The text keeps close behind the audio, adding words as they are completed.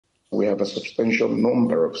We have a substantial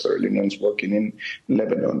number of Sierra Leoneans working in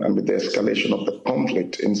Lebanon, and with the escalation of the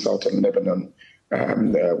conflict in southern Lebanon,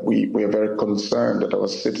 we are very concerned that our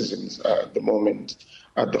citizens are at the moment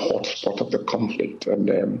at the hotspot of the conflict, and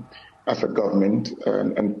as a government,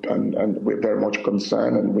 and we're very much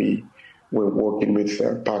concerned, and we're working with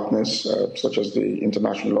partners such as the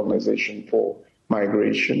International Organization for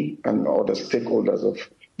Migration and other stakeholders of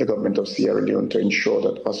the government of Sierra Leone to ensure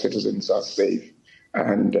that our citizens are safe,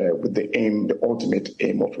 and with the ultimate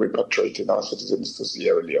aim of repatriating our citizens to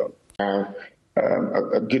Sierra Leone.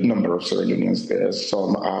 A good number of Sierra Leoneans there.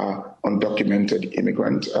 Some are undocumented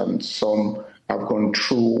immigrants, and some have gone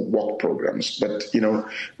through work programs. But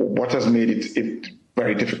what has made it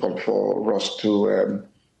very difficult for us to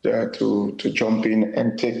jump in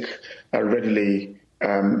and take readily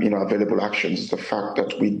available actions is the fact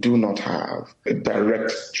that we do not have a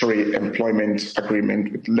direct trade employment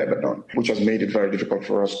agreement with Lebanon, which has made it very difficult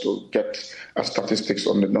for us to get statistics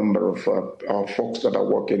on the number of our folks that are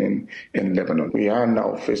working in Lebanon. We are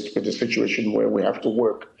now faced with a situation where we have to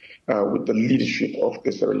work with the leadership of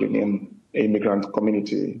the Sierra Leonean immigrant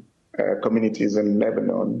communities in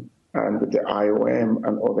Lebanon, and with the IOM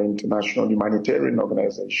and other international humanitarian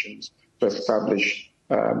organizations to establish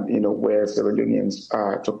where Sierra Leoneans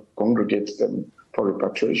are, to congregate them for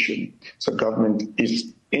repatriation. So government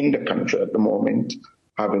is in the country at the moment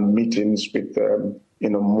having meetings with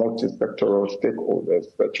multi-sectoral stakeholders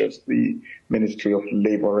such as the Ministry of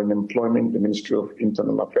Labor and Employment, the Ministry of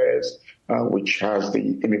Internal Affairs, which has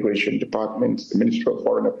the Immigration Department, the Ministry of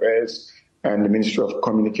Foreign Affairs, and the Ministry of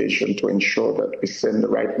Communication, to ensure that we send the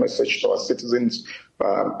right message to our citizens,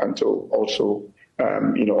 and to also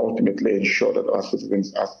ultimately ensure that our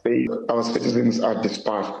citizens are safe. Our citizens are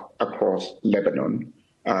dispersed across Lebanon.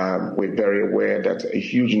 We're very aware that a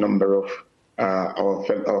huge number of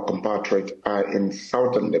our compatriots are in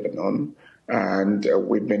southern Lebanon, and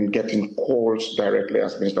we've been getting calls directly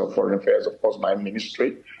as Minister of Foreign Affairs, of course, my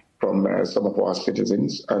ministry, from some of our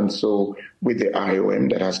citizens. And so with the IOM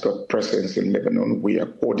that has got presence in Lebanon, we are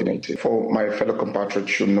coordinating. For my fellow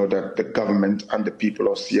compatriots should know that the government and the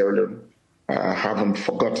people of Sierra Leone haven't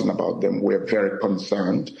forgotten about them. We're very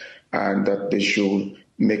concerned, and that they should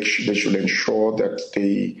ensure that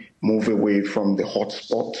they move away from the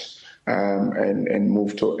hotspots and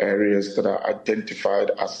move to areas that are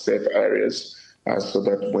identified as safe areas, so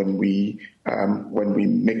that when we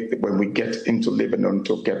get into Lebanon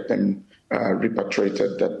to get them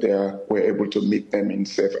repatriated, that we're able to meet them in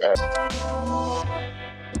safe areas.